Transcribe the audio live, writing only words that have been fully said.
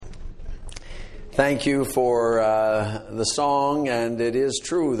Thank you for the song, and it is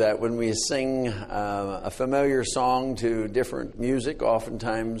true that when we sing a familiar song to different music,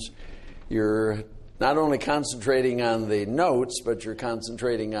 oftentimes you're not only concentrating on the notes, but you're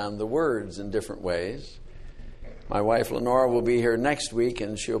concentrating on the words in different ways. My wife Lenora will be here next week,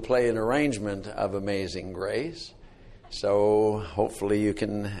 and she'll play an arrangement of Amazing Grace. So hopefully you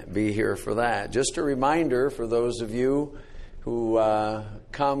can be here for that. Just a reminder for those of you who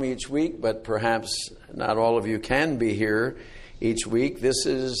come each week, but perhaps not all of you can be here each week.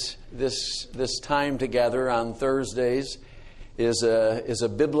 This time together on Thursdays is a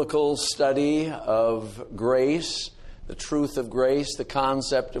biblical study of grace, the truth of grace, the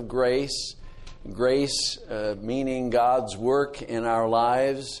concept of grace. Grace meaning God's work in our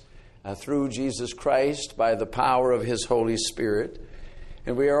lives through Jesus Christ by the power of His Holy Spirit.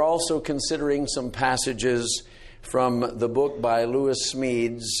 And we are also considering some passages from the book by Lewis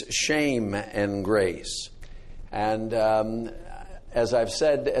Smedes, Shame and Grace. And as I've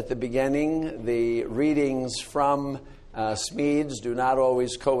said at the beginning, the readings from Smedes do not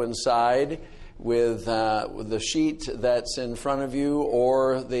always coincide with the sheet that's in front of you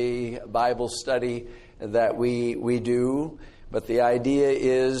or the Bible study that we do. But the idea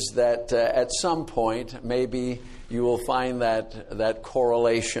is that at some point, maybe you will find that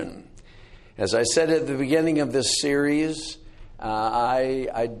correlation. As I said at the beginning of this series, I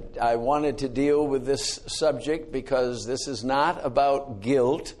wanted to deal with this subject because this is not about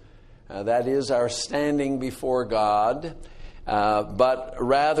guilt, that is our standing before God, but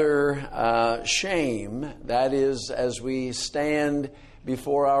rather shame, that is as we stand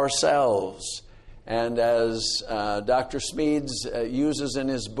before ourselves. And as Dr. Smedes uses in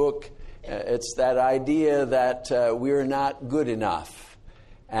his book, it's that idea that we're not good enough.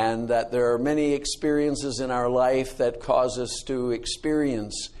 And that there are many experiences in our life that cause us to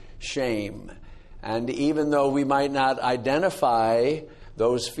experience shame. And even though we might not identify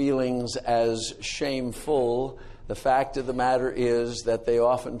those feelings as shameful, the fact of the matter is that they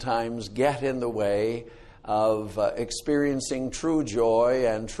oftentimes get in the way of experiencing true joy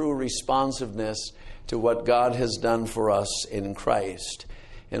and true responsiveness to what God has done for us in Christ.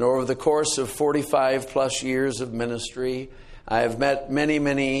 And over the course of 45 plus years of ministry, I have met many,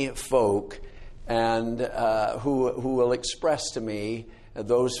 many folk and who will express to me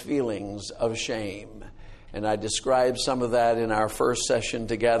those feelings of shame. And I described some of that in our first session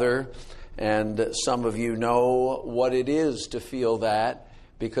together. And some of you know what it is to feel that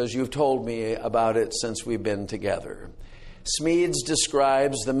because you've told me about it since we've been together. Smedes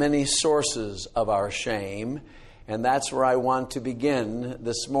describes the many sources of our shame, and that's where I want to begin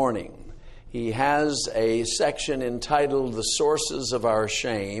this morning. He has a section entitled The Sources of Our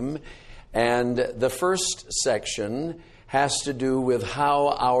Shame, and the first section has to do with how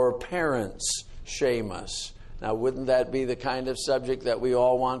our parents shame us. Now, wouldn't that be the kind of subject that we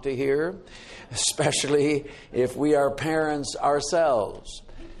all want to hear? Especially if we are parents ourselves.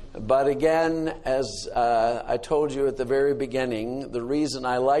 But again, as I told you at the very beginning, the reason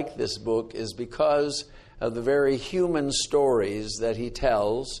I like this book is because of the very human stories that he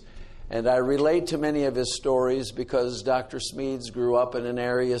tells. And I relate to many of his stories because Dr. Smedes grew up in an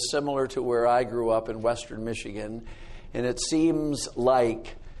area similar to where I grew up in Western Michigan. And it seems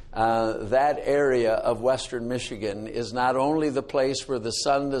like that area of Western Michigan is not only the place where the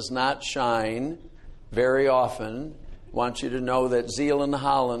sun does not shine very often. I want you to know that Zeeland,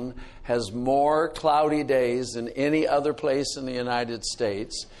 Holland has more cloudy days than any other place in the United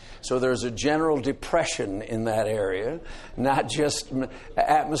States. So there's a general depression in that area, not just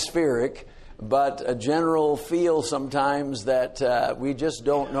atmospheric, but a general feel sometimes that we just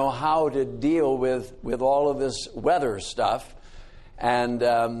don't know how to deal with all of this weather stuff. And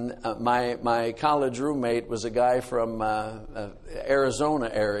my college roommate was a guy from Arizona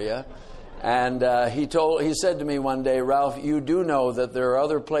area. And he said to me one day, "Ralph, you do know that there are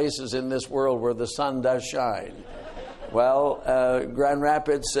other places in this world where the sun does shine." Well, Grand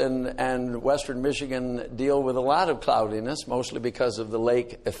Rapids and Western Michigan deal with a lot of cloudiness, mostly because of the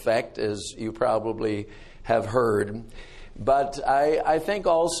lake effect, as you probably have heard. But I think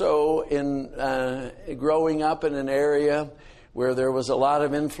also in growing up in an area where there was a lot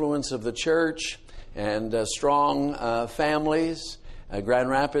of influence of the church and strong families. Grand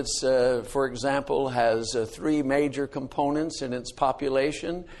Rapids, for example, has three major components in its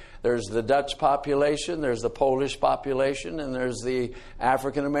population. There's the Dutch population, there's the Polish population, and there's the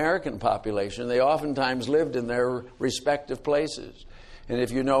African American population. They oftentimes lived in their respective places. And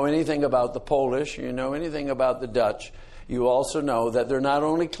if you know anything about the Polish, you know anything about the Dutch, you also know that they're not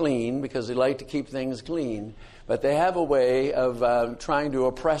only clean, because they like to keep things clean, but they have a way of trying to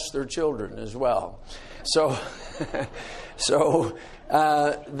oppress their children as well. So,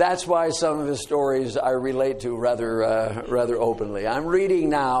 that's why some of his stories I relate to rather openly. I'm reading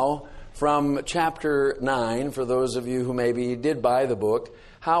now from chapter 9, for those of you who maybe did buy the book,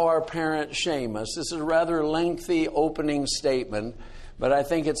 How Our Parents Shame Us. This is a rather lengthy opening statement, but I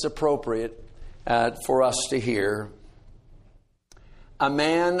think it's appropriate for us to hear. A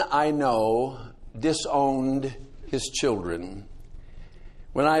man I know disowned his children.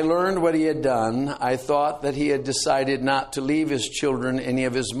 When I learned what he had done, I thought that he had decided not to leave his children any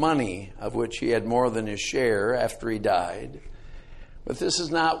of his money, of which he had more than his share after he died. But this is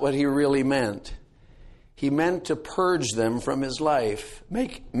not what he really meant. He meant to purge them from his life,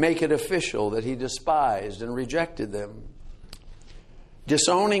 make it official that he despised and rejected them.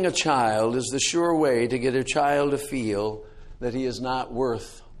 Disowning a child is the sure way to get a child to feel that he is not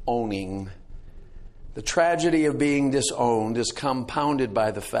worth owning. The tragedy of being disowned is compounded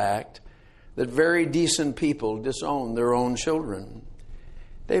by the fact that very decent people disown their own children.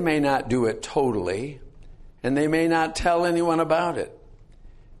 They may not do it totally, and they may not tell anyone about it.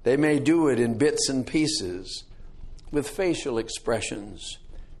 They may do it in bits and pieces, with facial expressions,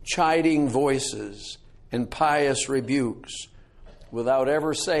 chiding voices, and pious rebukes, without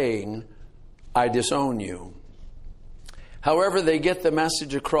ever saying, "I disown you." However, they get the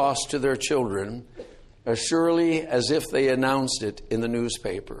message across to their children as surely as if they announced it in the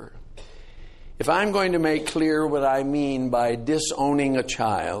newspaper. If I'm going to make clear what I mean by disowning a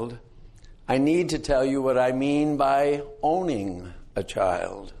child, I need to tell you what I mean by owning a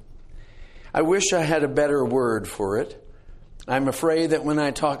child. I wish I had a better word for it. I'm afraid that when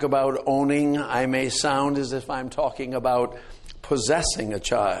I talk about owning, I may sound as if I'm talking about possessing a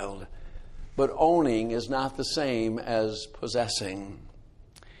child. But owning is not the same as possessing.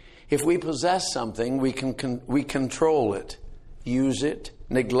 If we possess something, we control it, use it,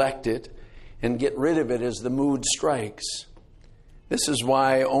 neglect it, and get rid of it as the mood strikes. This is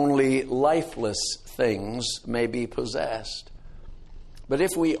why only lifeless things may be possessed. But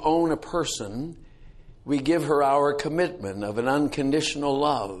if we own a person, we give her our commitment of an unconditional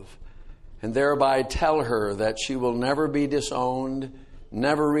love, and thereby tell her that she will never be disowned,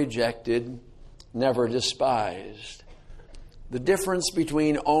 never rejected, never despised. The difference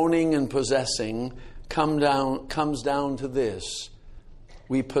between owning and possessing comes down to this.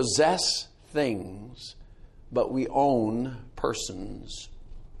 We possess things, but we own persons.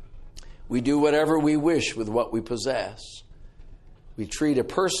 We do whatever we wish with what we possess. We treat a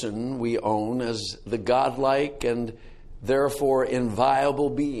person we own as the godlike and therefore inviolable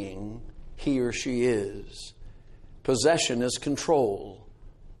being he or she is. Possession is control.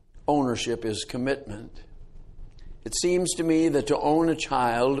 Ownership is commitment. It seems to me that to own a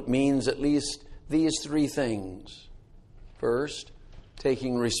child means at least these three things. First,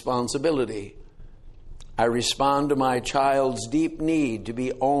 taking responsibility. I respond to my child's deep need to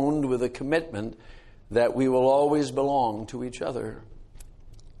be owned with a commitment that we will always belong to each other.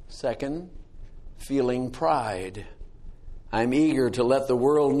 Second, feeling pride. I'm eager to let the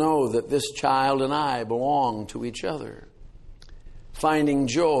world know that this child and I belong to each other. Finding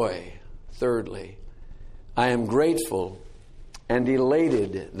joy. Thirdly, I am grateful and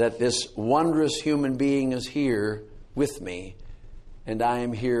elated that this wondrous human being is here with me, and I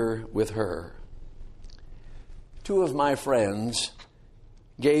am here with her. Two of my friends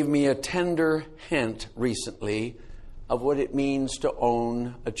gave me a tender hint recently of what it means to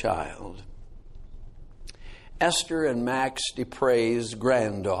own a child. Esther and Max Dupre's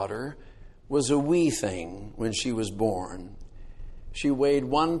granddaughter was a wee thing when she was born. She weighed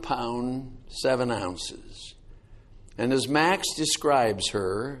 1 pound, 7 ounces. And as Max describes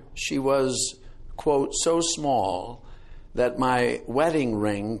her, she was, quote, so small that my wedding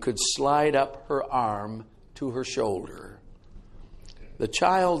ring could slide up her arm to her shoulder. The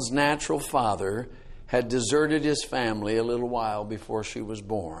child's natural father had deserted his family a little while before she was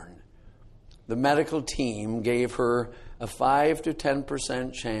born. The medical team gave her a 5 to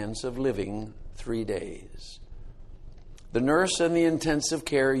 10% chance of living 3 days. The nurse in the intensive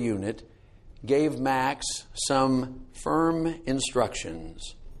care unit gave Max some firm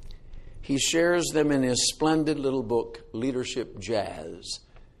instructions. He shares them in his splendid little book, Leadership Jazz.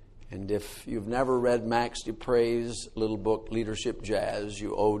 And if you've never read Max Dupre's little book, Leadership Jazz,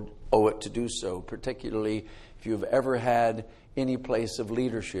 you owe it to do so, particularly if you've ever had any place of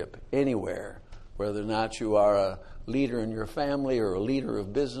leadership anywhere, whether or not you are a leader in your family or a leader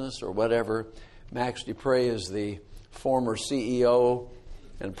of business or whatever. Max Dupre is the former CEO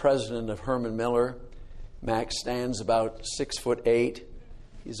and president of Herman Miller. Max stands about 6'8",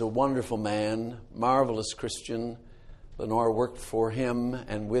 He's a wonderful man, marvelous Christian. Lenore worked for him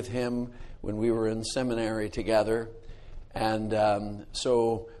and with him when we were in seminary together. And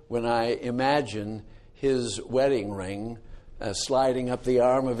so when I imagine his wedding ring sliding up the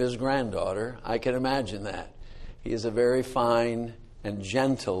arm of his granddaughter, I can imagine that. He is a very fine and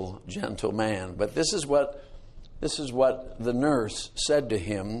gentle man. But this is what the nurse said to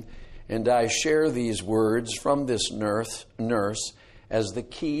him, and I share these words from this nurse as the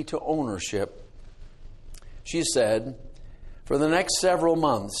key to ownership. She said, "For the next several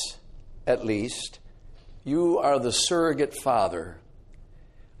months, at least, you are the surrogate father.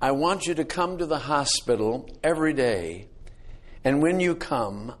 I want you to come to the hospital every day, and when you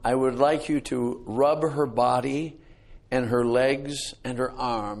come, I would like you to rub her body and her legs and her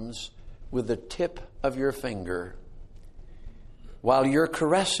arms with the tip of your finger. While you're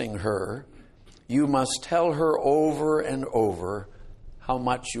caressing her, you must tell her over and over how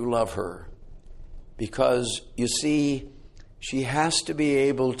much you love her. Because, you see, she has to be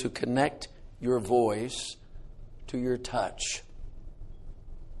able to connect your voice to your touch."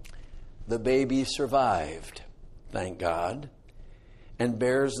 The baby survived, thank God, and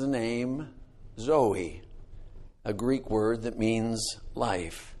bears the name Zoe, a Greek word that means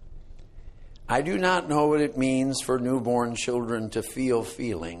life. I do not know what it means for newborn children to feel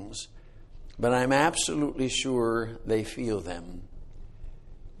feelings, but I'm absolutely sure they feel them.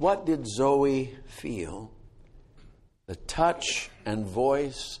 What did Zoe feel? The touch and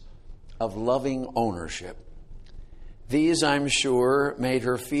voice of loving ownership. These, I'm sure, made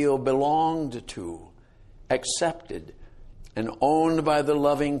her feel belonged to, accepted, and owned by the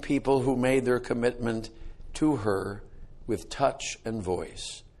loving people who made their commitment to her with touch and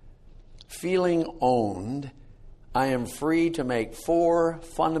voice. Feeling owned, I am free to make 4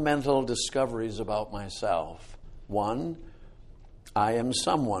 fundamental discoveries about myself. 1, I am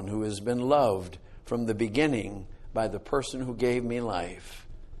someone who has been loved from the beginning by the person who gave me life.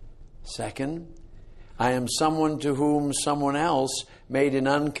 2, I am someone to whom someone else made an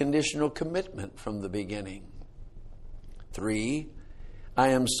unconditional commitment from the beginning. 3, I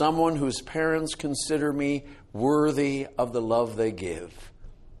am someone whose parents consider me worthy of the love they give.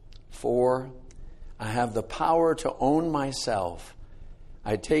 4, I have the power to own myself.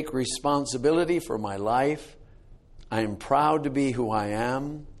 I take responsibility for my life. I am proud to be who I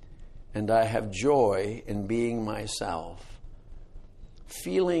am, and I have joy in being myself.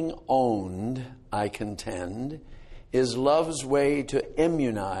 Feeling owned, I contend, is love's way to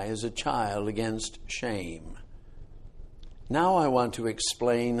immunize a child against shame. Now I want to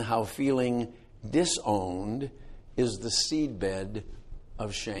explain how feeling disowned is the seedbed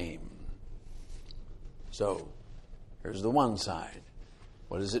of shame. So, here's the one side.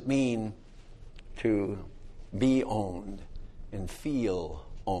 What does it mean to be owned and feel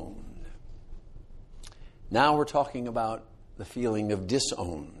owned? Now we're talking about the feeling of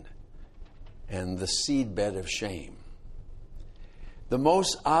disowned and the seedbed of shame. The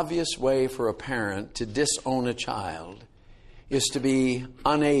most obvious way for a parent to disown a child is to be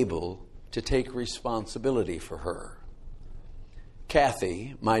unable to take responsibility for her.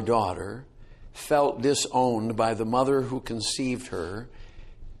 Kathy, my daughter, felt disowned by the mother who conceived her,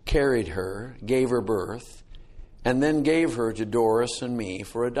 carried her, gave her birth, and then gave her to Doris and me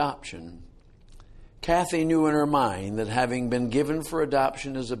for adoption. Kathy knew in her mind that having been given for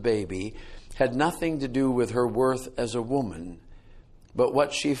adoption as a baby had nothing to do with her worth as a woman, but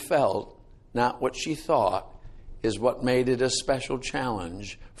what she felt, not what she thought, is what made it a special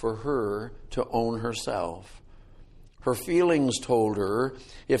challenge for her to own herself. Her feelings told her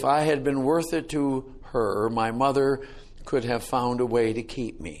if I had been worth it to her, my mother could have found a way to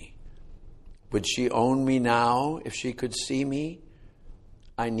keep me. Would she own me now if she could see me?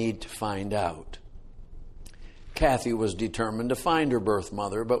 I need to find out. Kathy was determined to find her birth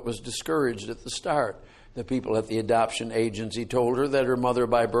mother, but was discouraged at the start. The people at the adoption agency told her that her mother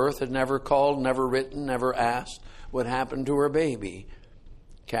by birth had never called, never written, never asked what happened to her baby.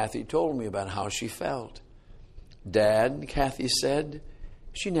 Kathy told me about how she felt. Dad, Kathy said,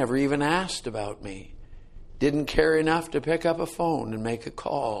 she never even asked about me. Didn't care enough to pick up a phone and make a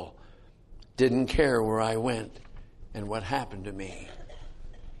call. Didn't care where I went and what happened to me.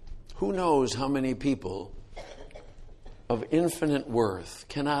 Who knows how many people of infinite worth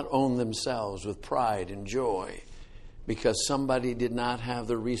cannot own themselves with pride and joy because somebody did not have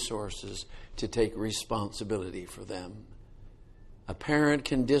the resources to take responsibility for them. A parent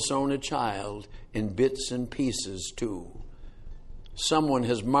can disown a child in bits and pieces too. Someone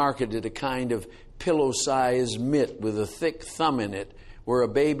has marketed a kind of pillow-sized mitt with a thick thumb in it where a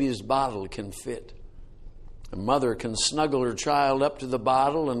baby's bottle can fit. A mother can snuggle her child up to the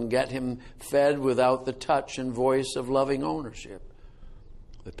bottle and get him fed without the touch and voice of loving ownership.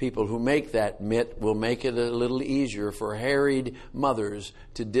 The people who make that mitt will make it a little easier for harried mothers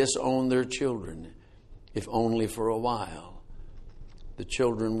to disown their children, if only for a while. The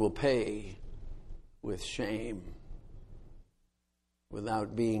children will pay with shame.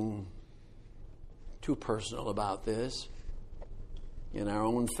 Without being too personal about this, in our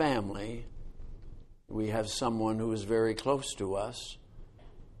own family, we have someone who is very close to us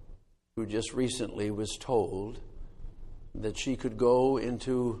who just recently was told that she could go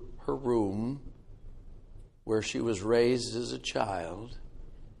into her room where she was raised as a child,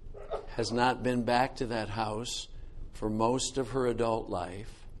 has not been back to that house for most of her adult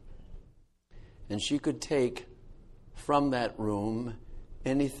life, and she could take from that room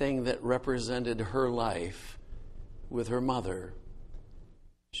anything that represented her life with her mother.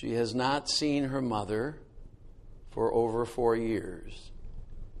 She has not seen her mother for over 4 years.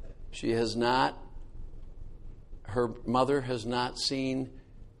 Her mother has not seen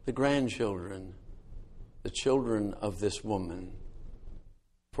the grandchildren, the children of this woman,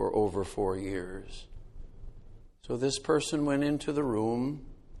 for over 4 years. So this person went into the room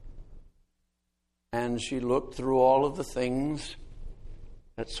and she looked through all of the things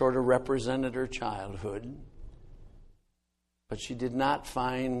that sort of represented her childhood, but she did not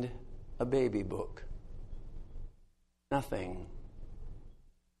find a baby book. Nothing.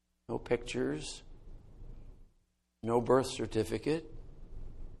 No pictures. No birth certificate.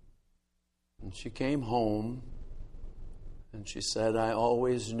 And she came home and she said, I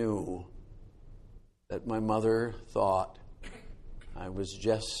always knew that my mother thought I was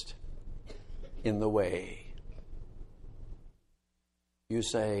just in the way. You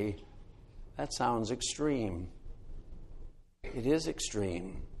say, that sounds extreme. It is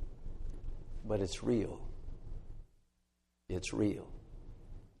extreme, but it's real. It's real.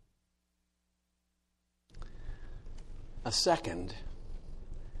 A second,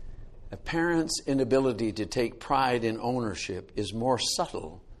 a parent's inability to take pride in ownership is more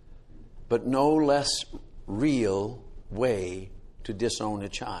subtle, but no less real way to disown a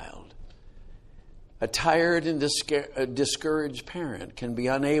child. A tired and discouraged parent can be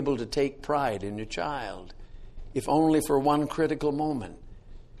unable to take pride in a child, if only for one critical moment,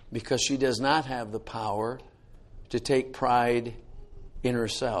 because she does not have the power to take pride in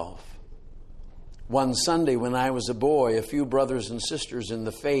herself. One Sunday when I was a boy, a few brothers and sisters in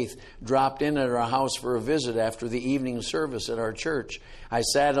the faith dropped in at our house for a visit after the evening service at our church. I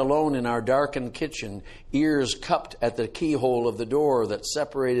sat alone in our darkened kitchen, ears cupped at the keyhole of the door that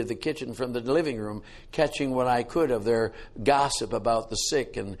separated the kitchen from the living room, catching what I could of their gossip about the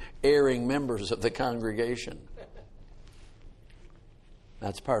sick and erring members of the congregation.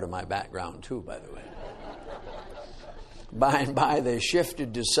 That's part of my background too, by the way. By and by, they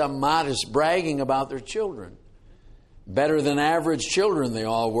shifted to some modest bragging about their children. Better than average children they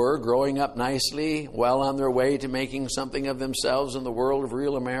all were, growing up nicely, well on their way to making something of themselves in the world of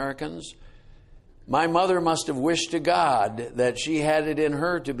real Americans. My mother must have wished to God that she had it in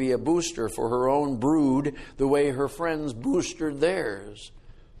her to be a booster for her own brood the way her friends boosted theirs.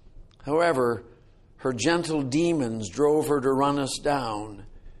 However, her gentle demons drove her to run us down.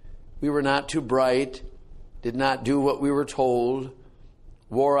 We were not too bright, did not do what we were told,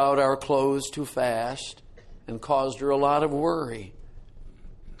 wore out our clothes too fast, and caused her a lot of worry.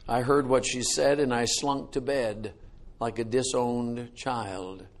 I heard what she said and I slunk to bed like a disowned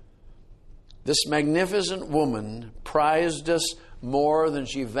child. This magnificent woman prized us more than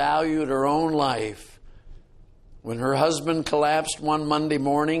she valued her own life. When her husband collapsed one Monday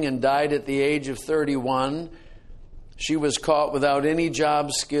morning and died at the age of 31, she was caught without any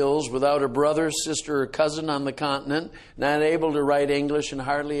job skills, without a brother, sister, or cousin on the continent, not able to write English and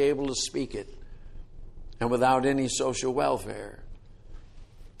hardly able to speak it, and without any social welfare.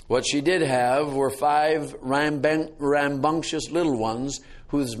 What she did have were 5 rambunctious little ones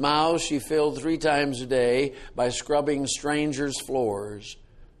whose mouths she filled 3 times a day by scrubbing strangers' floors.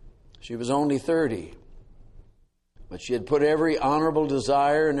 She was only 30. But she had put every honorable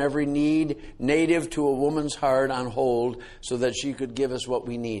desire and every need native to a woman's heart on hold so that she could give us what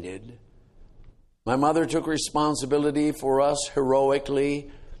we needed. My mother took responsibility for us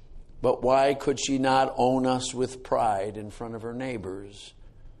heroically, but why could she not own us with pride in front of her neighbors?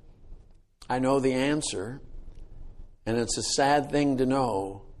 I know the answer, and it's a sad thing to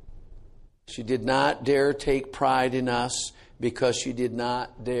know. She did not dare take pride in us because she did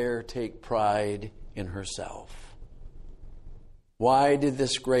not dare take pride in herself. Why did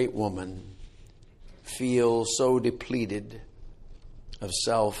this great woman feel so depleted of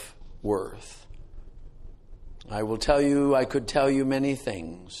self-worth? I could tell you many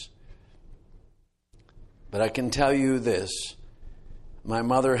things, but I can tell you this. My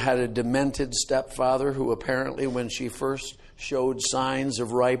mother had a demented stepfather who apparently, when she first showed signs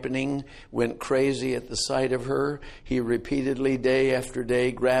of ripening, went crazy at the sight of her. He repeatedly, day after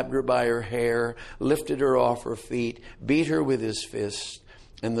day, grabbed her by her hair, lifted her off her feet, beat her with his fist.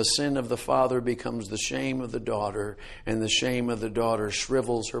 And the sin of the father becomes the shame of the daughter, and the shame of the daughter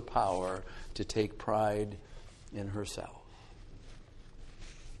shrivels her power to take pride in herself.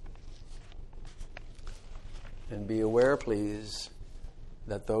 And be aware, please,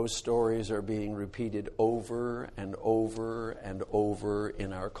 that those stories are being repeated over and over and over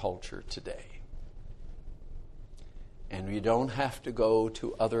in our culture today. And you don't have to go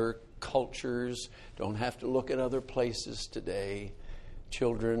to other cultures, don't have to look at other places today.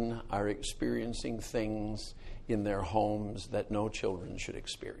 Children are experiencing things in their homes that no children should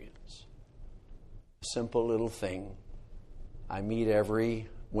experience. A simple little thing. I meet every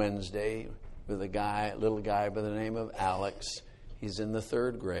Wednesday with a little guy by the name of Alex. He's in the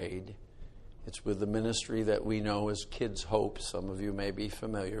 3rd grade. It's with the ministry that we know as Kids Hope. Some of you may be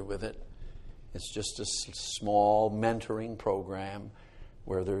familiar with it. It's just a small mentoring program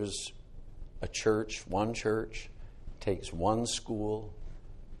where there's a church, one church, takes one school,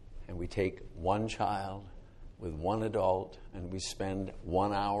 and we take one child with one adult, and we spend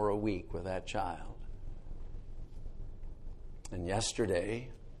 1 hour a week with that child. And yesterday,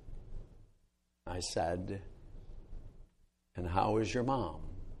 I said, "And how is your mom?"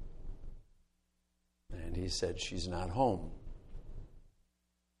 And he said, "She's not home."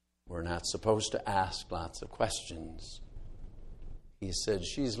 We're not supposed to ask lots of questions. He said,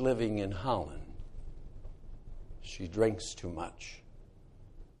 "She's living in Holland. She drinks too much.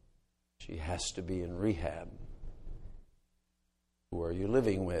 She has to be in rehab." "Who are you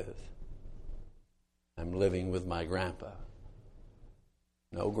living with?" "I'm living with my grandpa."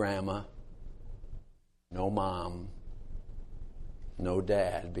 No grandma, no mom, no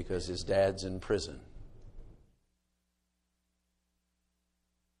dad, because his dad's in prison.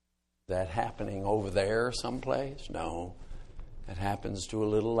 Is that happening over there someplace? No. It happens to a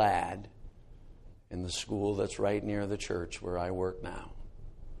little lad in the school that's right near the church where I work now.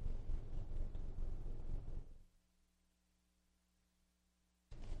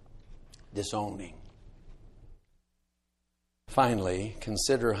 Disowning. Finally,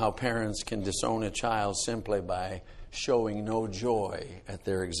 consider how parents can disown a child simply by showing no joy at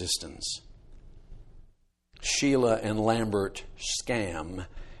their existence. Sheila and Lambert Scam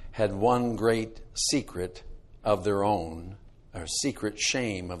had one great secret of their own, or secret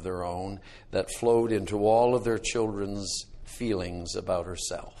shame of their own, that flowed into all of their children's feelings about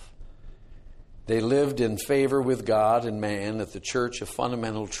herself. They lived in favor with God and man at the Church of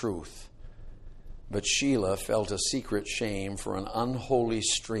Fundamental Truth. But Sheila felt a secret shame for an unholy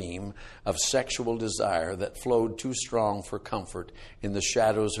stream of sexual desire that flowed too strong for comfort in the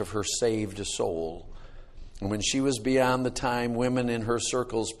shadows of her saved soul. And when she was beyond the time women in her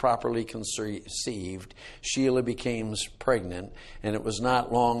circles properly conceived, Sheila became pregnant, and it was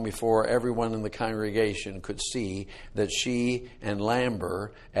not long before everyone in the congregation could see that she and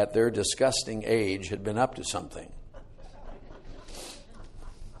Lambert, at their disgusting age, had been up to something.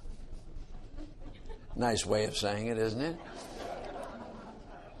 Nice way of saying it, isn't it?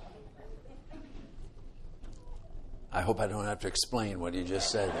 I hope I don't have to explain what he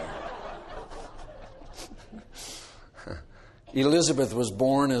just said there. Elizabeth was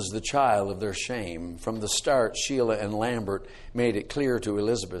born as the child of their shame. From the start, Sheila and Lambert made it clear to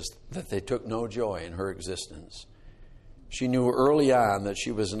Elizabeth that they took no joy in her existence. She knew early on that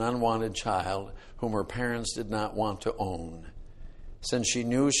she was an unwanted child whom her parents did not want to own. Since she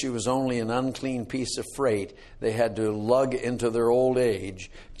knew she was only an unclean piece of freight they had to lug into their old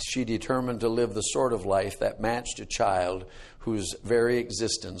age, she determined to live the sort of life that matched a child whose very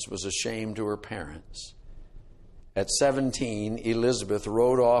existence was a shame to her parents. At 17, Elizabeth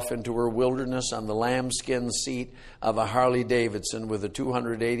rode off into her wilderness on the lambskin seat of a Harley-Davidson with a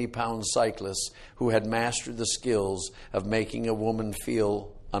 280-pound cyclist who had mastered the skills of making a woman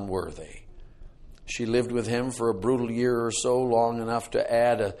feel unworthy. She lived with him for a brutal year or so, long enough to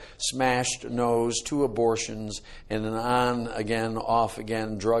add a smashed nose, 2 abortions, and an on-again,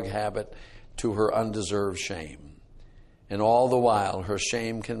 off-again drug habit to her undeserved shame. And all the while, her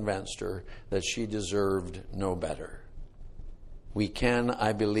shame convinced her that she deserved no better. We can,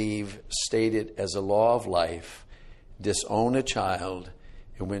 I believe, state it as a law of life: disown a child,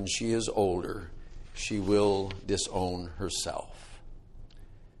 and when she is older, she will disown herself.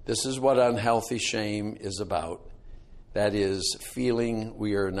 This is what unhealthy shame is about. That is, feeling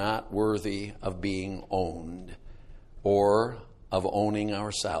we are not worthy of being owned or of owning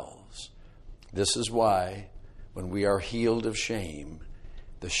ourselves. This is why, when we are healed of shame,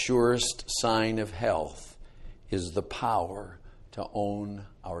 the surest sign of health is the power to own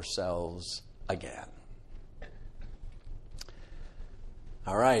ourselves again.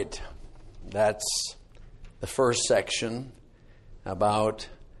 All right, that's the first section about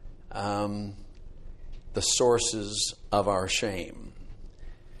the sources of our shame.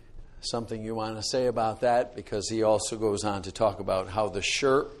 Something you want to say about that, because he also goes on to talk about how the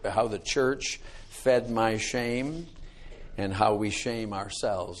church fed my shame and how we shame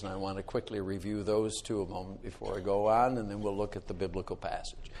ourselves. And I want to quickly review those two a moment before I go on, and then we'll look at the biblical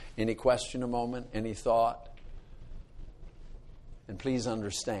passage. Any question a moment? Any thought? And please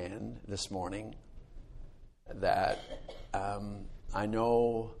understand this morning that I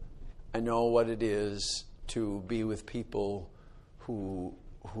know what it is to be with people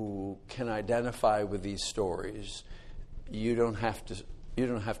who can identify with these stories. You don't have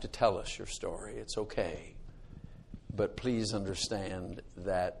to tell us your story. It's okay. But please understand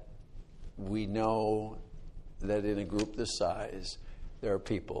that we know that in a group this size, there are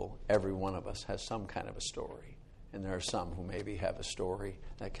people, every one of us has some kind of a story. And there are some who maybe have a story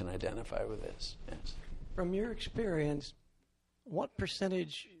that can identify with this. Yes. From your experience, what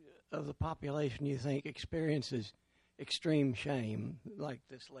percentage of the population you think experiences extreme shame, like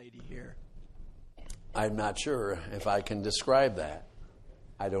this lady here? I'm not sure if I can describe that.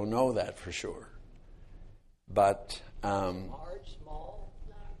 I don't know that for sure. But large, small,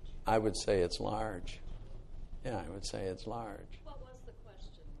 large? I would say it's large. Yeah, I would say it's large. What was the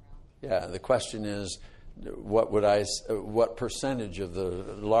question, Ralph? Yeah, the question is, what percentage of the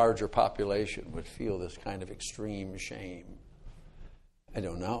larger population would feel this kind of extreme shame? I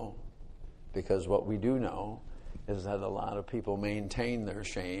don't know, because what we do know is that a lot of people maintain their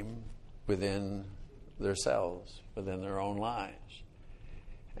shame within themselves, within their own lives.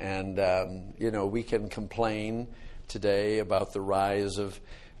 And, we can complain today about the rise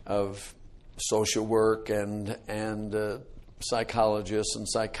of social work and psychologists and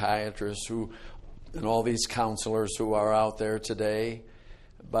psychiatrists and all these counselors who are out there today.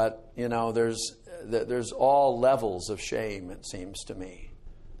 But, there's all levels of shame, it seems to me.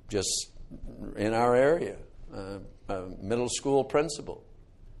 Just in our area, a middle school principal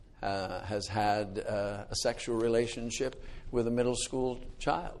has had a sexual relationship with a middle school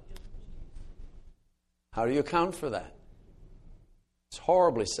child. How do you account for that? It's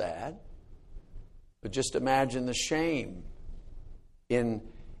horribly sad. But just imagine the shame in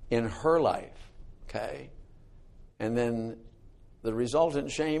her life, okay? And then the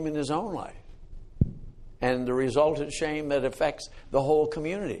resultant shame in his own life. And the resultant shame that affects the whole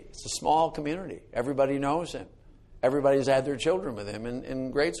community. It's a small community. Everybody knows him. Everybody's had their children with him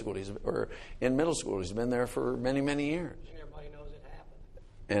in grade school or in middle school. He's been there for many, many years. And everybody knows it happened.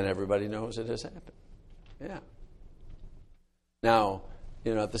 And everybody knows it has happened. Yeah. Now,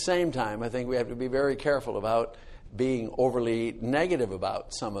 at the same time, I think we have to be very careful about being overly negative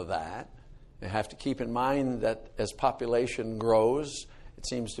about some of that. We have to keep in mind that as population grows, it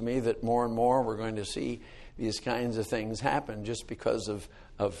seems to me that more and more we're going to see these kinds of things happen just because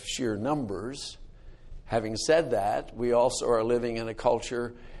of sheer numbers. Having said that, we also are living in a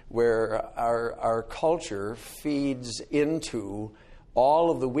culture where our culture feeds into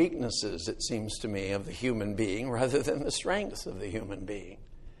all of the weaknesses, it seems to me, of the human being rather than the strengths of the human being.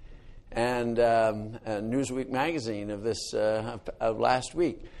 And Newsweek magazine of last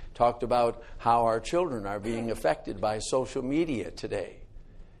week talked about how our children are being affected by social media today.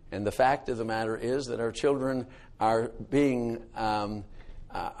 And the fact of the matter is that our children are being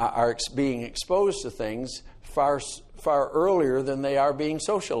exposed to things far earlier than they are being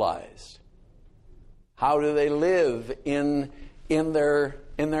socialized. How do they live in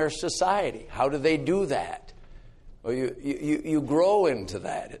their society? How do they do that? Well, you grow into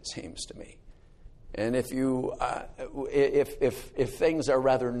that, it seems to me. And if things are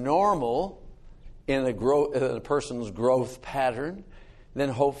rather normal in a person's growth pattern, then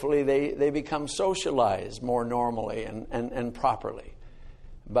hopefully they become socialized more normally and properly.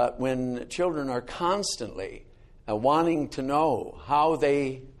 But when children are constantly wanting to know how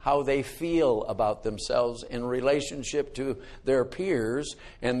they feel about themselves in relationship to their peers,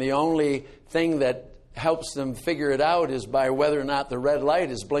 and the only thing that helps them figure it out is by whether or not the red light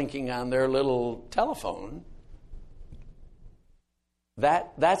is blinking on their little telephone,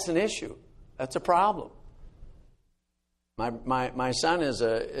 that's an issue. That's a problem. My son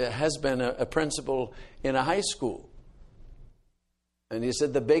has been a principal in a high school. And he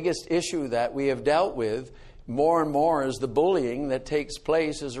said the biggest issue that we have dealt with more and more is the bullying that takes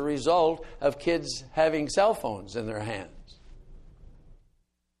place as a result of kids having cell phones in their hands.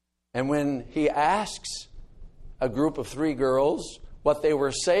 And when he asks a group of 3 girls what they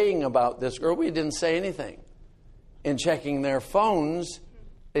were saying about this girl, we didn't say anything. In checking their phones,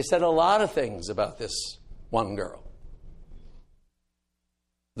 they said a lot of things about this one girl.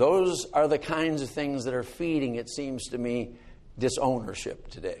 Those are the kinds of things that are feeding, it seems to me, disownership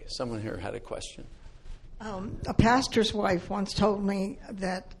today. Someone here had a question. A pastor's wife once told me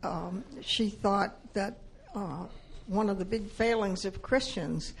that she thought that one of the big failings of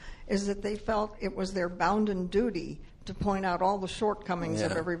Christians is that they felt it was their bounden duty to point out all the shortcomings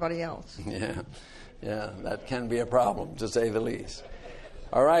of everybody else. Yeah, that can be a problem, to say the least.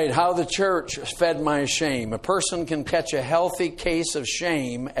 All right, how the church fed my shame. A person can catch a healthy case of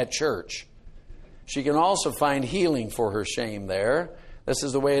shame at church. She can also find healing for her shame there. This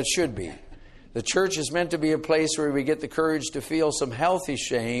is the way it should be. The church is meant to be a place where we get the courage to feel some healthy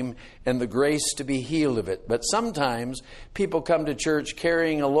shame and the grace to be healed of it. But sometimes people come to church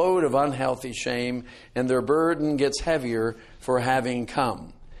carrying a load of unhealthy shame, and their burden gets heavier for having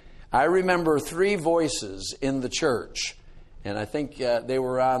come. I remember 3 voices in the church, and I think they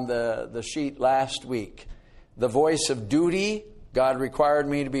were on the sheet last week. The voice of duty. God required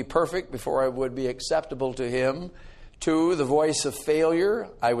me to be perfect before I would be acceptable to Him. 2, the voice of failure.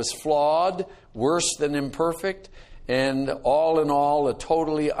 I was flawed, worse than imperfect, and all in all, a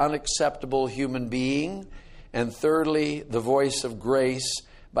totally unacceptable human being. And thirdly, the voice of grace.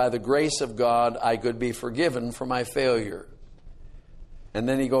 By the grace of God, I could be forgiven for my failure. And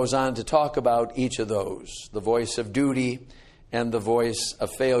then he goes on to talk about each of those. The voice of duty and the voice of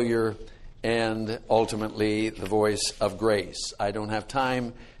failure, and ultimately the voice of grace. I don't have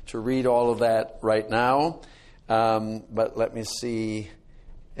time to read all of that right now, but let me see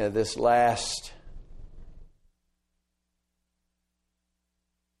this last.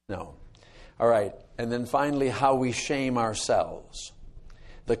 No. All right. And then finally, how we shame ourselves.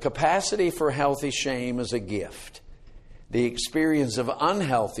 The capacity for healthy shame is a gift. The experience of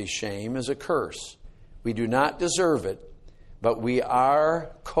unhealthy shame is a curse. We do not deserve it, but we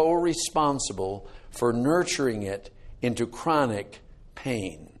are co-responsible for nurturing it into chronic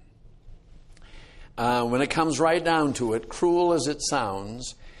pain. When it comes right down to it, cruel as it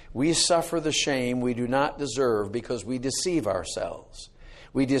sounds, we suffer the shame we do not deserve because we deceive ourselves.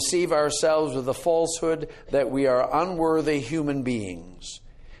 We deceive ourselves with the falsehood that we are unworthy human beings.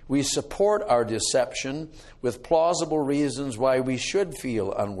 We support our deception with plausible reasons why we should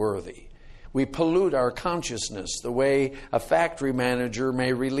feel unworthy. We pollute our consciousness the way a factory manager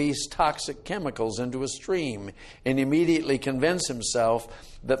may release toxic chemicals into a stream and immediately convince himself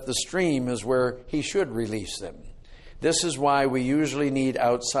that the stream is where he should release them. This is why we usually need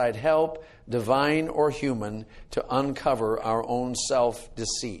outside help, divine or human, to uncover our own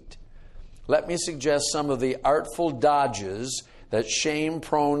self-deceit. Let me suggest some of the artful dodges that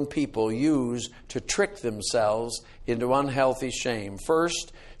shame-prone people use to trick themselves into unhealthy shame.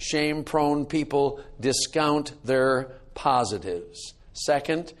 First, shame-prone people discount their positives.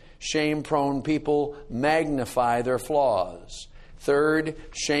 Second, shame-prone people magnify their flaws. Third,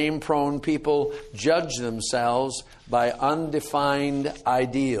 shame-prone people judge themselves by undefined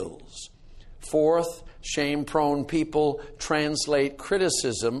ideals. Fourth, shame-prone people translate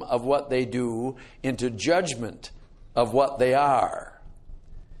criticism of what they do into judgment of what they are.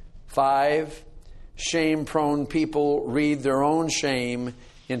 5, shame-prone people read their own shame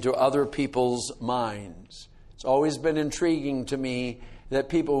into other people's minds. It's always been intriguing to me that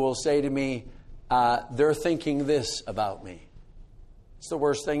people will say to me, they're thinking this about me. It's the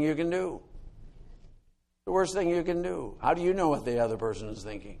worst thing you can do. The worst thing you can do. How do you know what the other person is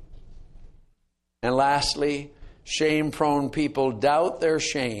thinking? And lastly, shame-prone people doubt their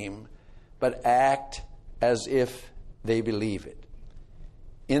shame, but act as if they believe it.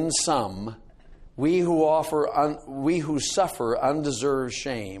 In sum, we who suffer undeserved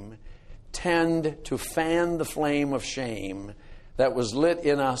shame tend to fan the flame of shame that was lit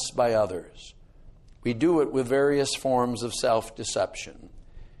in us by others. We do it with various forms of self-deception.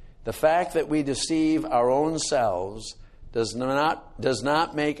 The fact that we deceive our own selves does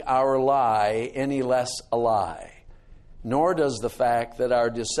not make our lie any less a lie, nor does the fact that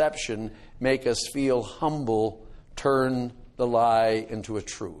our deception make us feel humble turn the lie into a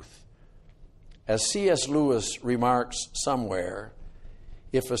truth. As C.S. Lewis remarks somewhere,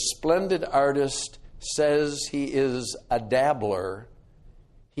 if a splendid artist says he is a dabbler,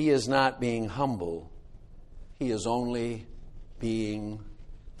 he is not being humble. He is only being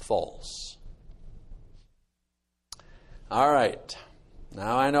false. All right.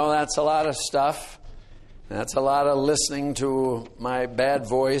 Now I know that's a lot of stuff. That's a lot of listening to my bad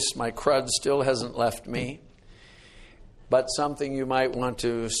voice. My crud still hasn't left me. But something you might want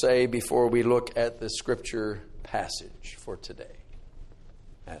to say before we look at the scripture passage for today.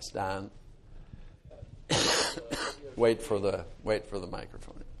 Ask Don. Wait for the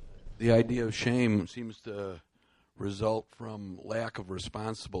microphone. The idea of shame seems to result from lack of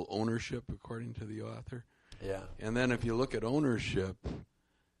responsible ownership, according to the author. Yeah. And then if you look at ownership,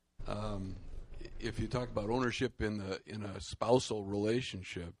 if you talk about ownership in a spousal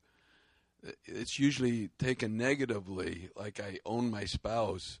relationship, it's usually taken negatively, like I own my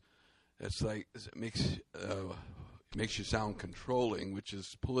spouse. It's like it makes you sound controlling, which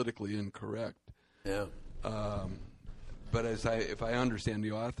is politically incorrect. Yeah. But if I understand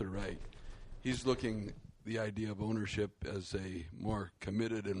the author right, he's looking the idea of ownership as a more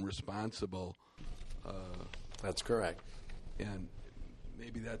committed and responsible. That's correct. And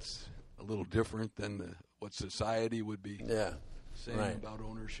maybe that's a little different than what society would be saying about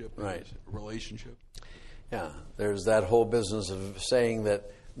ownership and relationship. Yeah, there's that whole business of saying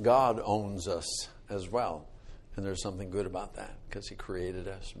that God owns us as well. And there's something good about that because he created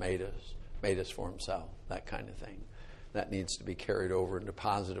us, made us for himself, that kind of thing. That needs to be carried over into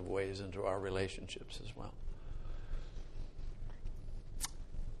positive ways into our relationships as well.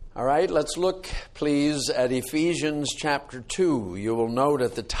 All right, let's look, please, at Ephesians chapter 2. You will note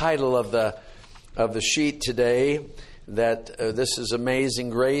at the title of the sheet today that this is Amazing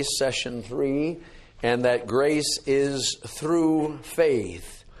Grace, Session 3, and that grace is through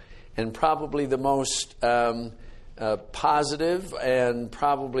faith. And probably the most positive and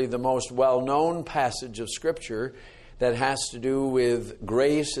probably the most well-known passage of Scripture that has to do with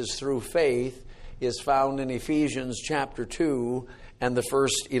grace is through faith is found in Ephesians chapter 2 and the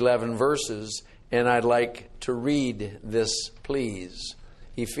first 11 verses. And I'd like to read this, please.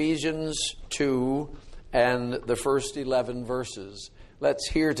 Ephesians 2 and the first 11 verses. Let's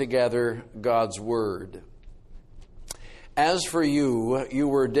hear together God's word. As for you, you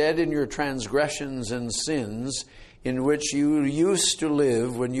were dead in your transgressions and sins, in which you used to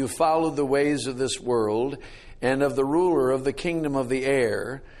live when you followed the ways of this world and of the ruler of the kingdom of the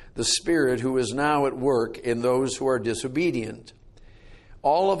air, the Spirit who is now at work in those who are disobedient.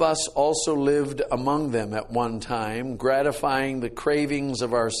 All of us also lived among them at one time, gratifying the cravings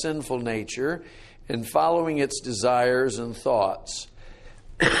of our sinful nature and following its desires and thoughts.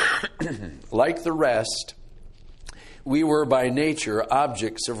 Like the rest, we were by nature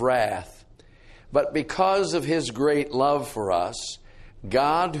objects of wrath. But because of his great love for us,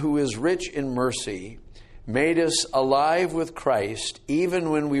 God, who is rich in mercy, made us alive with Christ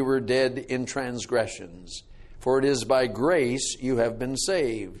even when we were dead in transgressions. For it is by grace you have been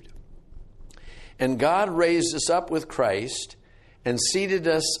saved. And God raised us up with Christ and seated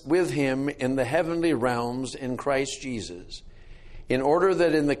us with him in the heavenly realms in Christ Jesus, in order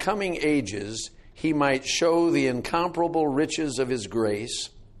that in the coming ages he might show the incomparable riches of his grace,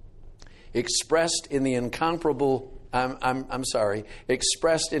 expressed in his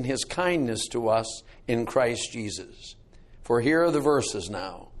kindness to us in Christ Jesus. For here are the verses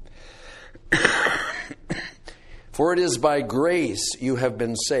now. For it is by grace you have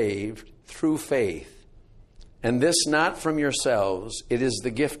been saved through faith, and this not from yourselves, it is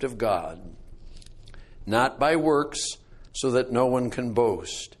the gift of God, not by works, so that no one can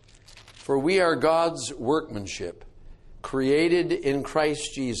boast. For we are God's workmanship, created in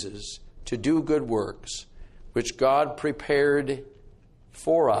Christ Jesus to do good works, which God prepared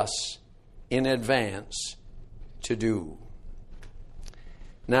for us in advance to do.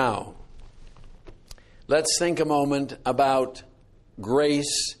 Now, let's think a moment about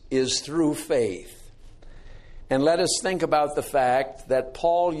grace is through faith. And let us think about the fact that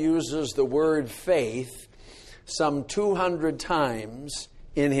Paul uses the word faith some 200 times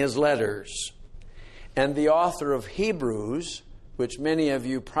in his letters. And the author of Hebrews, which many of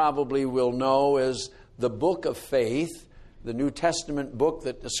you probably will know as the book of faith, the New Testament book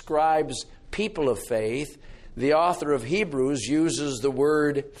that describes people of faith, the author of Hebrews uses the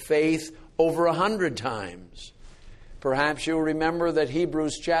word faith over 100 times. Perhaps you'll remember that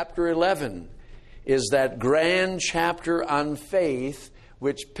Hebrews chapter 11 is that grand chapter on faith,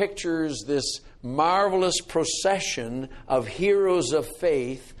 which pictures this marvelous procession of heroes of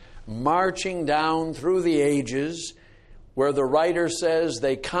faith marching down through the ages, where the writer says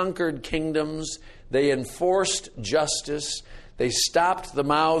they conquered kingdoms, they enforced justice, they stopped the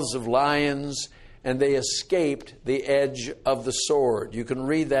mouths of lions, and they escaped the edge of the sword. You can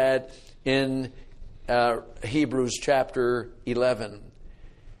read that in Hebrews chapter 11.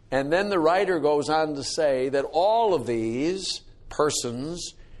 And then the writer goes on to say that all of these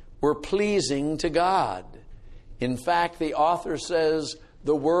persons were pleasing to God. In fact, the author says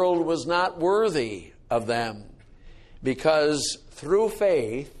the world was not worthy of them, because through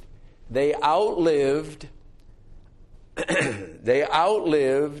faith they outlived,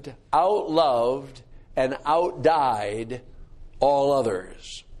 outloved, and outdied all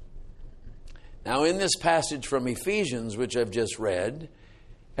others. Now, in this passage from Ephesians, which I've just read,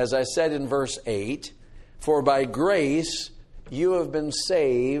 as I said in verse 8, for by grace you have been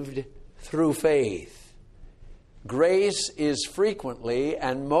saved through faith. Grace is frequently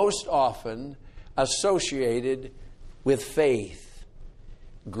and most often associated with faith.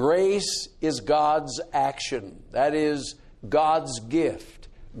 Grace is God's action. That is God's gift,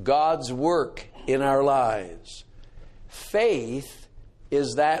 God's work in our lives. Faith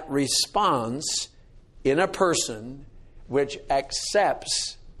is that response in a person which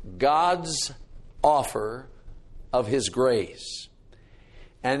accepts God's offer of His grace.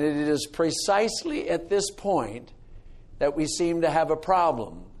 And it is precisely at this point that we seem to have a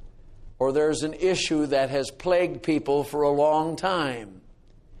problem, or there's an issue that has plagued people for a long time.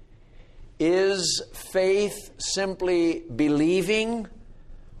 Is faith simply believing,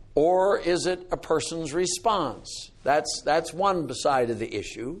 or is it a person's response? That's one side of the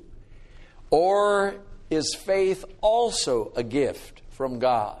issue. Or is faith also a gift from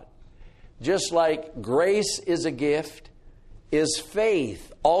God? Just like grace is a gift, is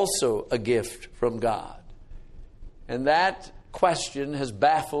faith also a gift from God? And that question has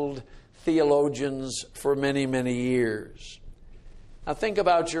baffled theologians for many, many years. Now think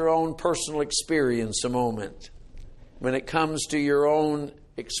about your own personal experience a moment when it comes to your own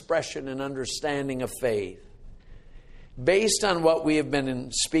expression and understanding of faith. Based on what we have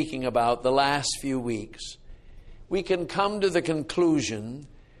been speaking about the last few weeks, we can come to the conclusion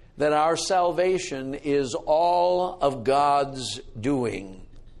that our salvation is all of God's doing.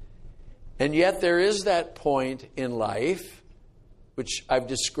 And yet there is that point in life, which I've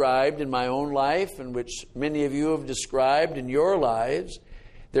described in my own life and which many of you have described in your lives.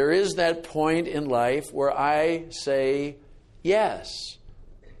 There is that point in life where I say yes,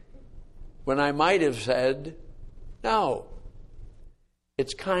 when I might have said no.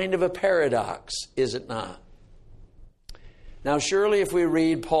 It's kind of a paradox, is it not? Now, surely if we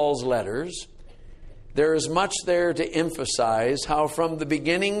read Paul's letters, there is much there to emphasize how from the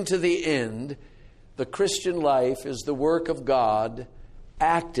beginning to the end, the Christian life is the work of God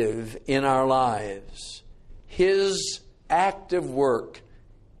active in our lives. His active work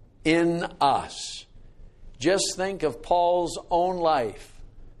in us. Just think of Paul's own life.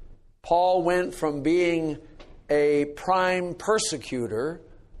 Paul went from being a prime persecutor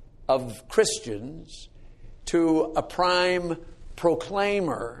of Christians to a prime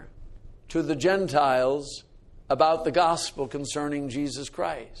proclaimer to the Gentiles about the gospel concerning Jesus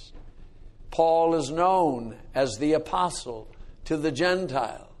Christ. Paul is known as the apostle to the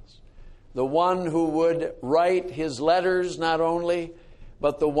Gentiles, the one who would write his letters not only,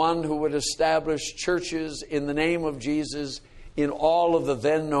 but the one who would establish churches in the name of Jesus in all of the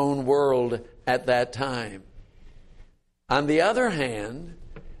then known world at that time. On the other hand,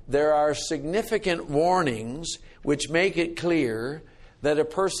 there are significant warnings which make it clear that a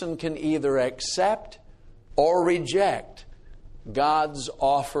person can either accept or reject God's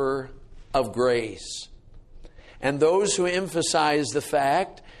offer of grace. And those who emphasize the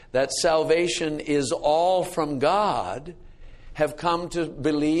fact that salvation is all from God have come to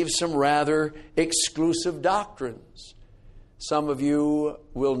believe some rather exclusive doctrines. Some of you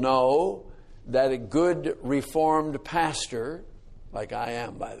will know that a good Reformed pastor, like I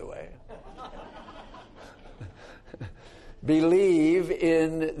am, by the way, believe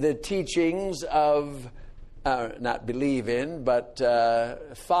in the teachings of, not believe in, but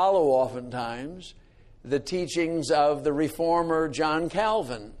follow oftentimes the teachings of the reformer John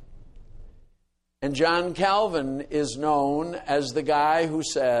Calvin. And John Calvin is known as the guy who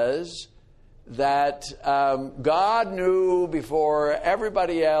says that God knew before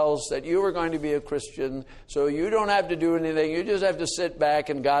everybody else that you were going to be a Christian, so you don't have to do anything. You just have to sit back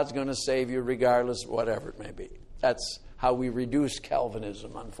and God's going to save you regardless of whatever it may be. That's how we reduce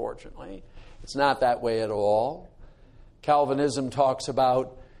Calvinism, unfortunately. It's not that way at all. Calvinism talks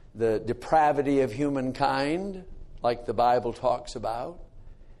about the depravity of humankind, like the Bible talks about.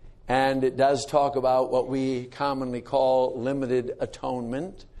 And it does talk about what we commonly call limited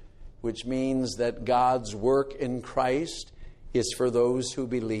atonement, which means that God's work in Christ is for those who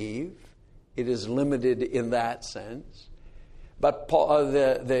believe. It is limited in that sense. But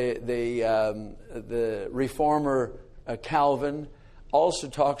the reformer Calvin also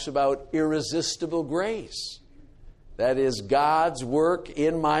talks about irresistible grace. That is, God's work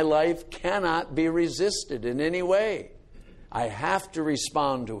in my life cannot be resisted in any way. I have to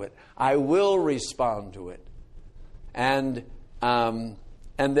respond to it. I will respond to it. And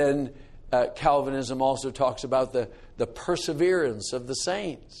then Calvinism also talks about the perseverance of the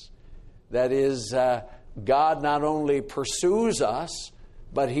saints. That is, God not only pursues us,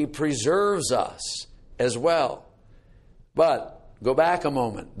 but He preserves us as well. But go back a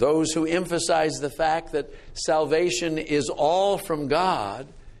moment. Those who emphasize the fact that salvation is all from God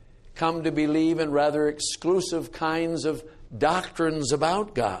come to believe in rather exclusive kinds of doctrines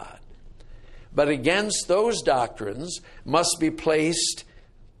about God. But against those doctrines must be placed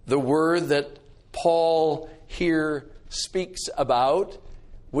the word that Paul here speaks about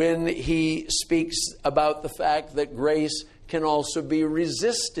when he speaks about the fact that grace can also be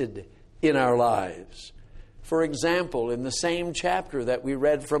resisted in our lives. For example, in the same chapter that we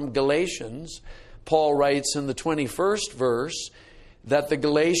read from Galatians, Paul writes in the 21st verse that the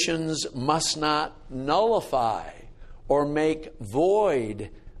Galatians must not nullify or make void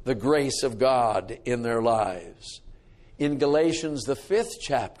the grace of God in their lives. In Galatians, the 5th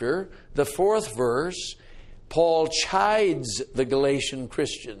chapter, the 4th verse, Paul chides the Galatian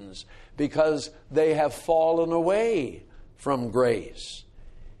Christians because they have fallen away from grace.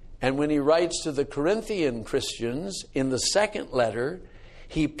 And when he writes to the Corinthian Christians in the second letter,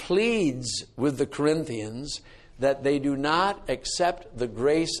 he pleads with the Corinthians that they do not accept the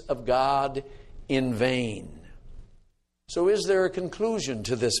grace of God in vain. So is there a conclusion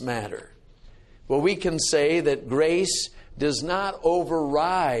to this matter? Well, we can say that grace does not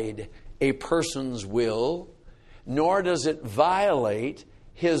override a person's will, nor does it violate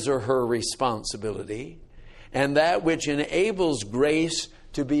his or her responsibility. And that which enables grace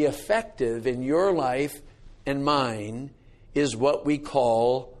to be effective in your life and mine is what we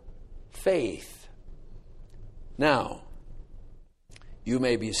call faith. Now, you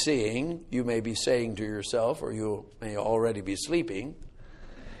may be saying to yourself, or you may already be sleeping,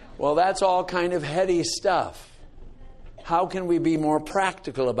 well, that's all kind of heady stuff. How can we be more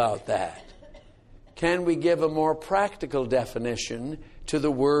practical about that? Can we give a more practical definition to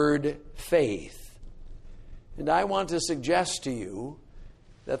the word faith? And I want to suggest to you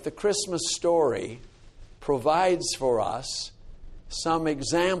that the Christmas story provides for us some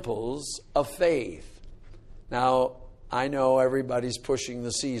examples of faith. Now, I know everybody's pushing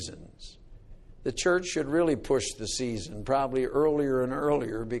the seasons. The church should really push the season, probably earlier and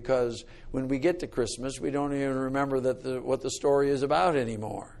earlier, because when we get to Christmas, we don't even remember what the story is about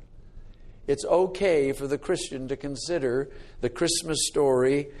anymore. It's okay for the Christian to consider the Christmas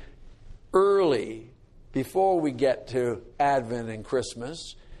story early, before we get to Advent and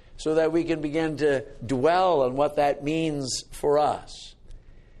Christmas, so that we can begin to dwell on what that means for us.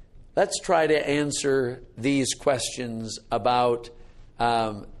 Let's try to answer these questions about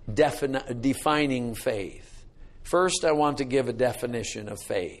defining faith. First, I want to give a definition of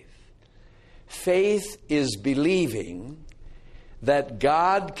faith. Faith is believing that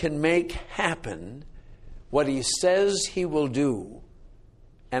God can make happen what He says He will do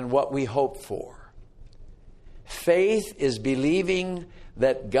and what we hope for. Faith is believing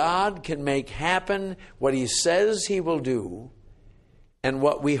that God can make happen what He says He will do and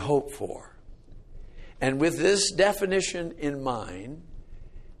what we hope for. And with this definition in mind,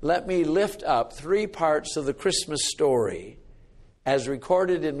 let me lift up 3 parts of the Christmas story as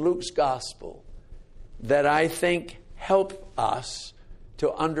recorded in Luke's Gospel that I think help us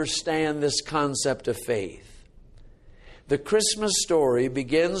to understand this concept of faith. The Christmas story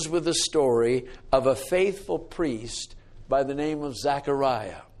begins with the story of a faithful priest by the name of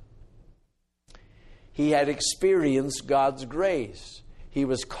Zechariah. He had experienced God's grace. He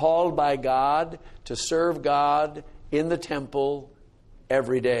was called by God to serve God in the temple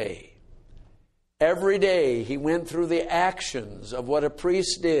every day. Every day he went through the actions of what a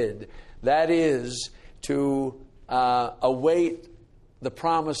priest did, that is, to await the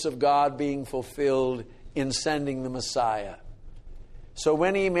promise of God being fulfilled in sending the Messiah. So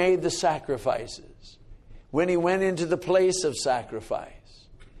when he made the sacrifices, when he went into the place of sacrifice,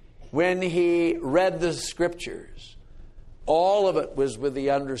 when he read the Scriptures, all of it was with the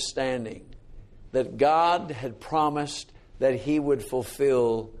understanding that God had promised that He would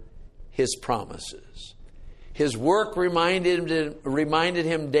fulfill His promises. His work reminded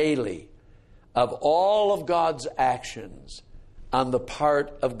him daily of all of God's actions on the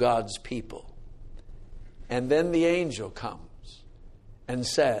part of God's people. And then the angel comes and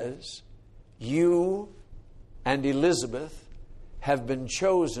says, "You and Elizabeth have been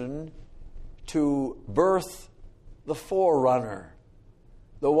chosen to birth the forerunner,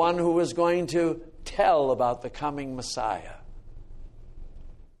 the one who is going to tell about the coming Messiah.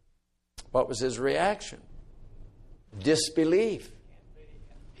 What was his reaction? Disbelief.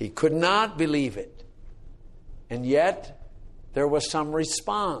 He could not believe it. And yet, there was some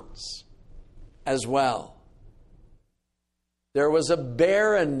response as well. There was a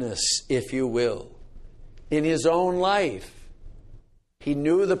barrenness, if you will, in his own life. He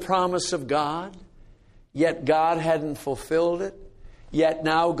knew the promise of God, yet God hadn't fulfilled it. Yet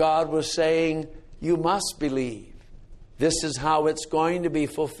now God was saying, you must believe. This is how it's going to be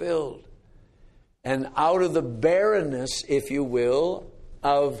fulfilled. And out of the barrenness, if you will,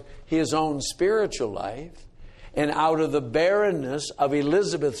 of his own spiritual life, and out of the barrenness of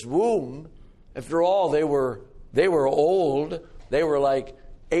Elizabeth's womb, after all, they were old. They were like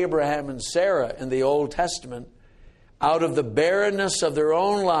Abraham and Sarah in the Old Testament. Out of the barrenness of their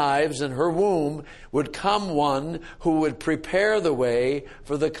own lives and her womb would come one who would prepare the way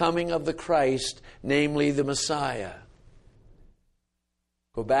for the coming of the Christ, namely the Messiah.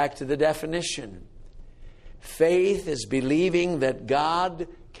 Go back to the definition. Faith is believing that God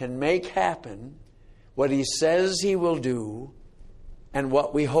can make happen what He says He will do and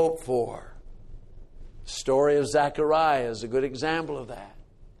what we hope for. The story of Zechariah is a good example of that.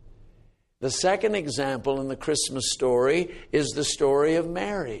 The second example in the Christmas story is the story of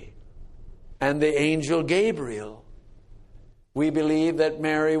Mary and the angel Gabriel. We believe that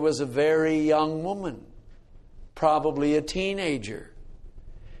Mary was a very young woman, probably a teenager.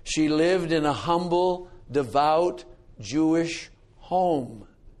 She lived in a humble, devout Jewish home.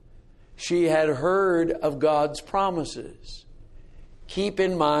 She had heard of God's promises. Keep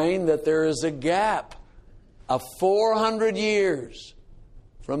in mind that there is a gap of 400 years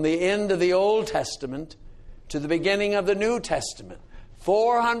from the end of the Old Testament to the beginning of the New Testament.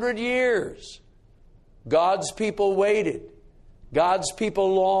 400 years. God's people waited. God's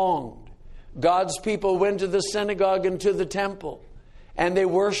people longed. God's people went to the synagogue and to the temple, and they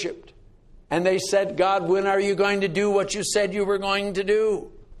worshiped. And they said, God, when are you going to do what you said you were going to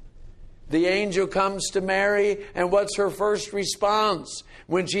do? The angel comes to Mary, and what's her first response?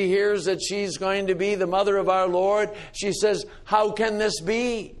 When she hears that she's going to be the mother of our Lord, she says, how can this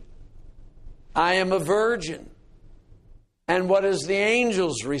be? I am a virgin. And what is the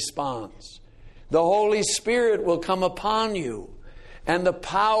angel's response? The Holy Spirit will come upon you, and the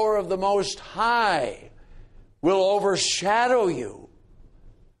power of the Most High will overshadow you.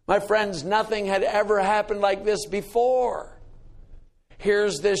 My friends, nothing had ever happened like this before.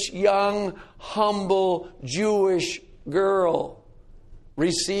 Here's this young, humble Jewish girl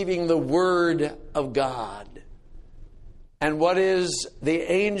receiving the Word of God. And what is the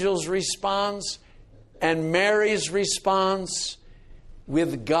angel's response and Mary's response?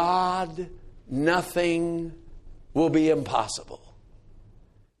 With God, nothing will be impossible.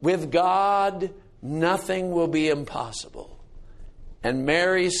 With God, nothing will be impossible. And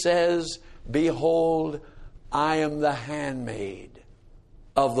Mary says, behold, I am the handmaid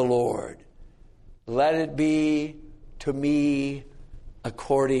of the Lord. Let it be to me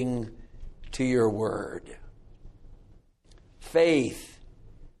according to your word. Faith,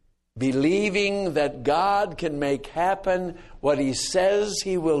 believing that God can make happen what He says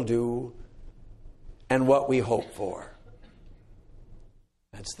He will do and what we hope for.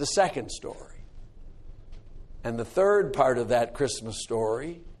 That's the second story. And the third part of that Christmas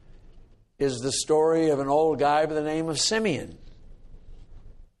story is the story of an old guy by the name of Simeon.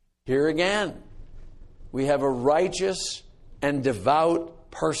 Here again, we have a righteous and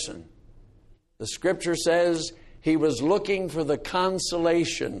devout person. The Scripture says he was looking for the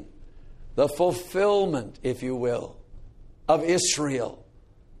consolation, the fulfillment, if you will, of Israel.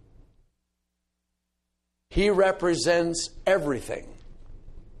 He represents everything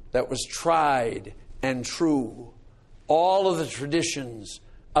that was tried and true, all of the traditions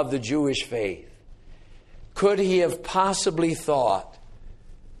of the Jewish faith. Could he have possibly thought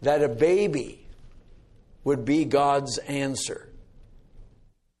that a baby would be God's answer?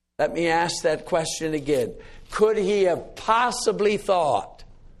 Let me ask that question again. Could he have possibly thought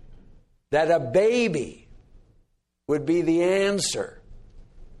that a baby would be the answer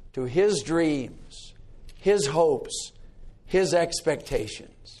to his dreams, his hopes, his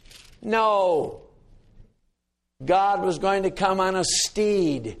expectations? No. God was going to come on a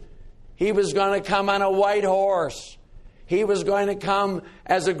steed. He was going to come on a white horse. He was going to come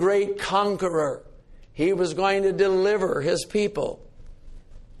as a great conqueror. He was going to deliver His people.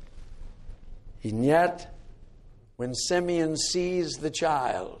 And yet, when Simeon sees the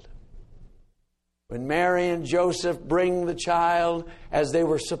child, when Mary and Joseph bring the child as they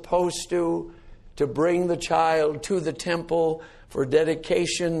were supposed to bring the child to the temple for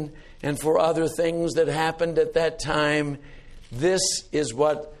dedication, and for other things that happened at that time. This is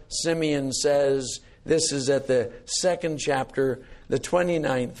what Simeon says. This is at the 2nd chapter, the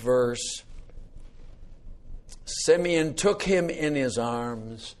 29th verse. Simeon took him in his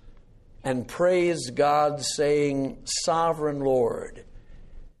arms and praised God, saying, Sovereign Lord,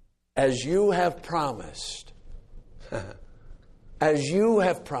 as you have promised, as you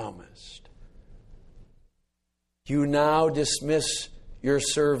have promised, you now dismiss your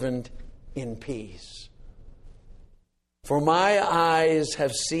servant in peace. For my eyes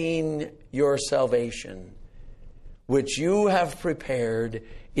have seen your salvation, which you have prepared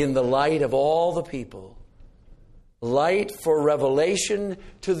in the light of all the people. Light for revelation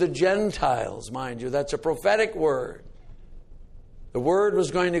to the Gentiles, mind you. That's a prophetic word. The word was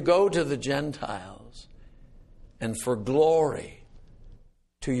going to go to the Gentiles. And for glory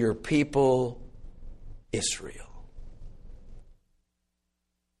to your people, Israel.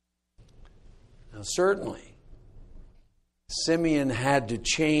 Now, certainly, Simeon had to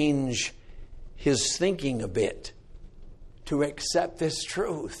change his thinking a bit to accept this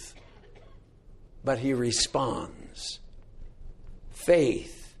truth. But he responds.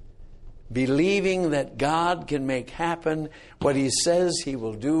 Faith, believing that God can make happen what He says He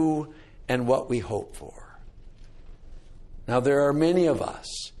will do and what we hope for. Now, there are many of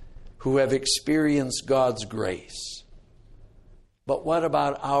us who have experienced God's grace. But what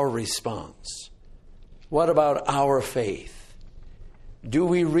about our response? What about our faith? Do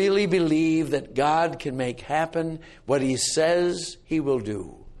we really believe that God can make happen what He says He will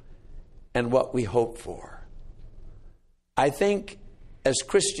do and what we hope for? I think as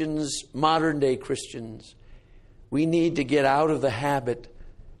Christians, modern day Christians, we need to get out of the habit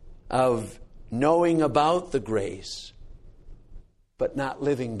of knowing about the grace, but not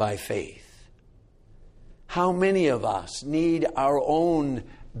living by faith. How many of us need our own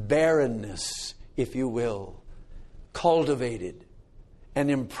barrenness, if you will, cultivated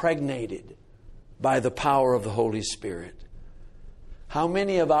and impregnated by the power of the Holy Spirit? How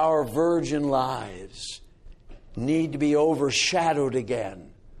many of our virgin lives need to be overshadowed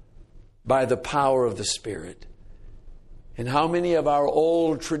again by the power of the Spirit? And how many of our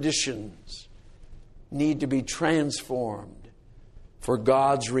old traditions need to be transformed for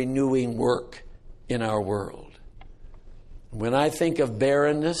God's renewing work in our world? When I think of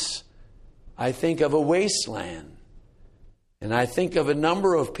barrenness, I think of a wasteland. And I think of a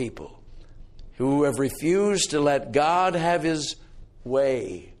number of people who have refused to let God have His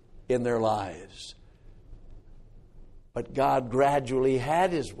way in their lives. But God gradually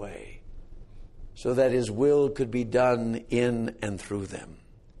had His way so that His will could be done in and through them.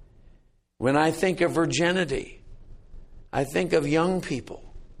 When I think of virginity, I think of young people.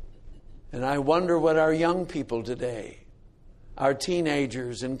 And I wonder what our young people today, our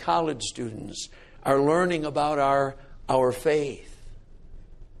teenagers and college students, are learning about our faith.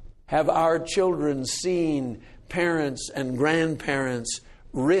 Have our children seen parents and grandparents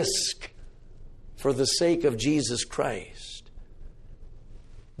risk for the sake of Jesus Christ?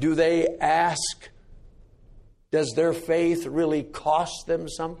 Do they ask, does their faith really cost them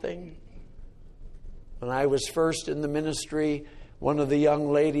something? When I was first in the ministry, one of the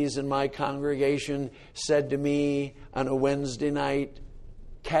young ladies in my congregation said to me on a Wednesday night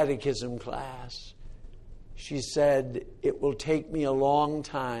catechism class, she said, "It will take me a long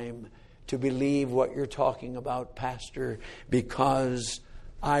time to believe what you're talking about, Pastor, because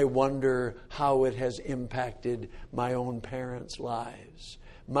I wonder how it has impacted my own parents' lives.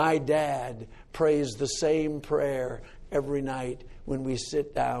 My dad prays the same prayer every night when we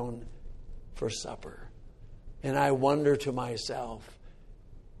sit down for supper. And I wonder to myself,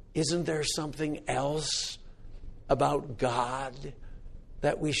 isn't there something else about God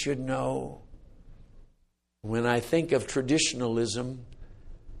that we should know?" When I think of traditionalism,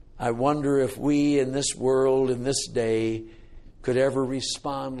 I wonder if we in this world, in this day, could ever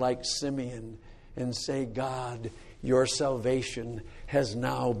respond like Simeon and say, God, your salvation has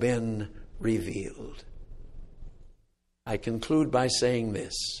now been revealed. I conclude by saying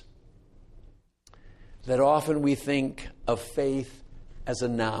this, that often we think of faith as a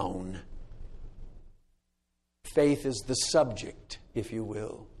noun. Faith is the subject, if you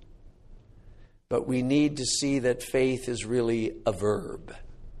will. But we need to see that faith is really a verb.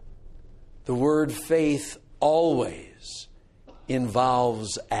 The word faith always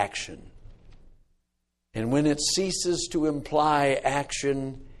involves action. And when it ceases to imply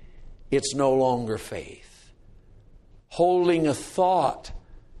action, it's no longer faith. Holding a thought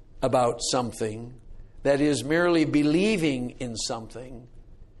about something that is merely believing in something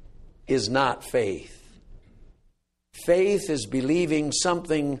is not faith. Faith is believing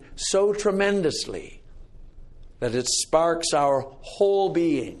something so tremendously that it sparks our whole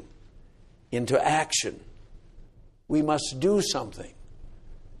being into action. We must do something.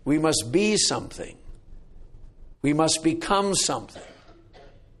 We must be something. We must become something.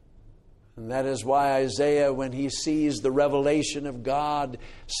 And that is why Isaiah, when he sees the revelation of God,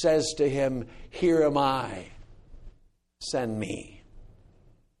 says to him, "Here am I, send me."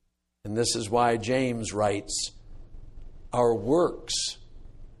 And this is why James writes, our works,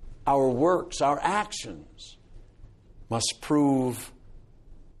 our actions must prove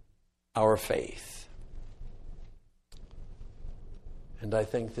our faith. And I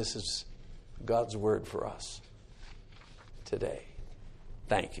think this is God's word for us today.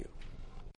 Thank you.